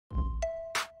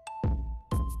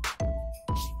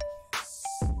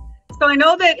So I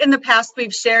know that in the past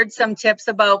we've shared some tips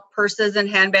about purses and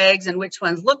handbags and which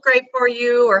ones look great for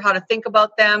you or how to think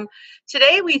about them.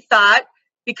 Today we thought,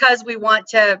 because we want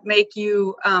to make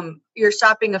you your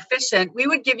shopping efficient, we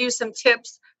would give you some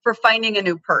tips for finding a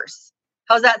new purse.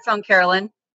 How's that sound,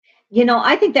 Carolyn? You know,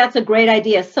 I think that's a great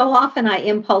idea. So often I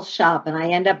impulse shop and I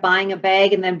end up buying a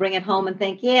bag and then bring it home and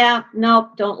think, yeah,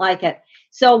 nope, don't like it.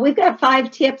 So we've got 5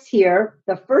 tips here.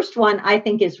 The first one I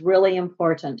think is really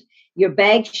important. Your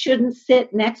bag shouldn't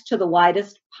sit next to the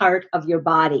widest part of your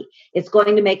body. It's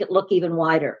going to make it look even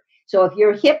wider. So if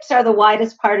your hips are the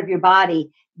widest part of your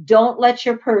body, don't let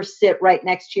your purse sit right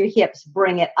next to your hips.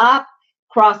 Bring it up,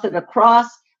 cross it across,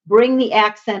 bring the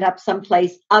accent up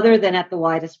someplace other than at the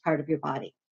widest part of your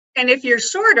body. And if you're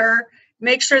shorter,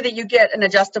 make sure that you get an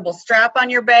adjustable strap on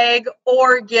your bag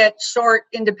or get short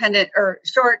independent or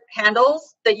short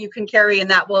handles that you can carry,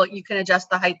 and you can adjust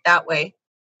the height that way.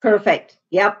 Perfect.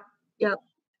 Yep. Yep.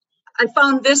 I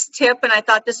found this tip and I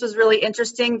thought this was really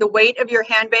interesting. The weight of your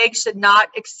handbag should not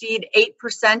exceed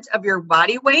 8% of your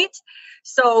body weight.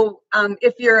 So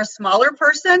if you're a smaller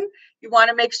person, you want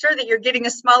to make sure that you're getting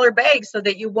a smaller bag so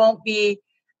that you won't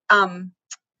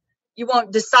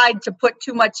decide to put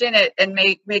too much in it and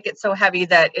make it so heavy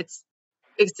that it's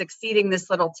exceeding this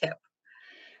little tip.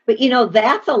 But you know,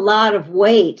 that's a lot of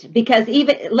weight, because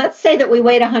even let's say that we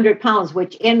weighed 100 pounds,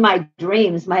 which in my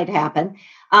dreams might happen.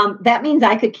 That means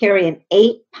I could carry an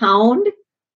 8-pound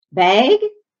bag,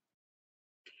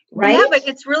 right? Yeah, but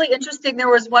it's really interesting. There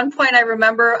was one point I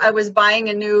remember I was buying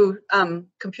a new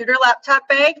computer laptop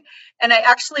bag, and I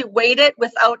actually weighed it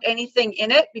without anything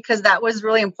in it because that was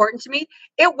really important to me.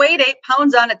 It weighed 8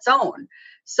 pounds on its own.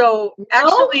 So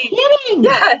actually, no kidding.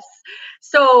 Yes.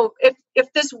 So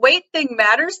if this weight thing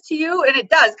matters to you, and it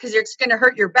does, because it's going to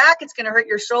hurt your back, it's going to hurt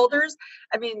your shoulders.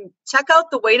 I mean, check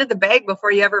out the weight of the bag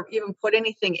before you ever even put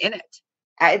anything in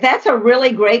it. That's a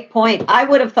really great point. I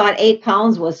would have thought 8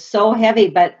 pounds was so heavy,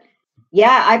 but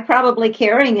yeah, I'm probably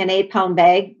carrying an 8-pound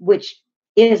bag, which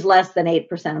is less than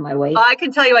 8% of my weight. I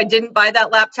can tell you I didn't buy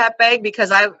that laptop bag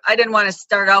because I didn't want to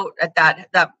start out at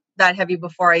that heavy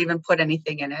before I even put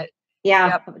anything in it.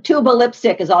 Yeah, yep. Tube of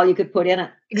lipstick is all you could put in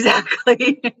it.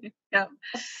 Exactly. Yeah.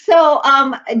 So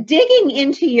digging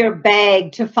into your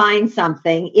bag to find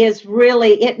something is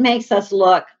really, it makes us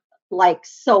look like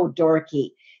so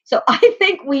dorky. So I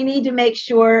think we need to make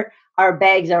sure our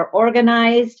bags are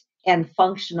organized and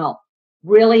functional.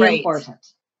 Really important.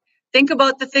 Think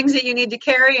about the things that you need to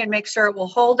carry and make sure it will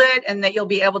hold it and that you'll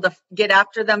be able to get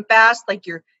after them fast, like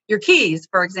your keys,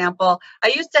 for example. I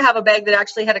used to have a bag that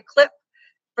actually had a clip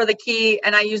for the key,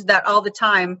 and I use that all the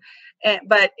time.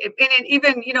 But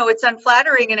even, you know, it's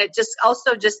unflattering, and it just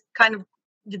also just kind of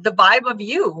the vibe of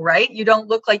you, right? You don't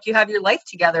look like you have your life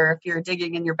together if you're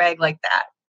digging in your bag like that.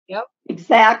 Yep.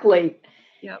 Exactly.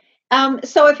 Yep.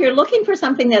 So if you're looking for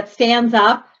something that stands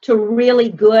up to really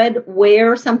good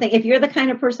wear, something, if you're the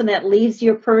kind of person that leaves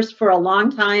your purse for a long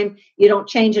time, you don't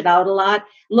change it out a lot,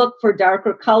 look for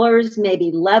darker colors, maybe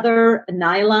leather,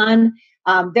 nylon.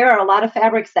 There are a lot of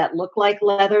fabrics that look like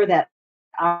leather that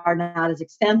are not as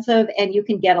expensive, and you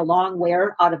can get a long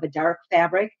wear out of a dark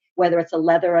fabric, whether it's a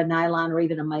leather, a nylon, or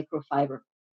even a microfiber.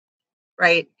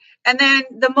 Right. And then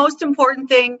the most important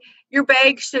thing, your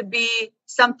bag should be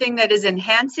something that is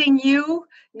enhancing you,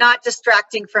 not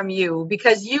distracting from you,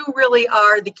 because you really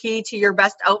are the key to your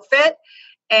best outfit.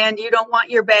 And you don't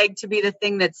want your bag to be the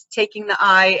thing that's taking the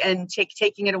eye and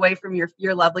taking it away from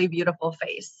your lovely, beautiful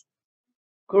face.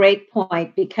 Great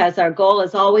point, because our goal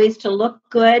is always to look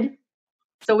good.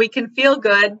 So we can feel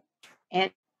good. And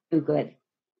do good.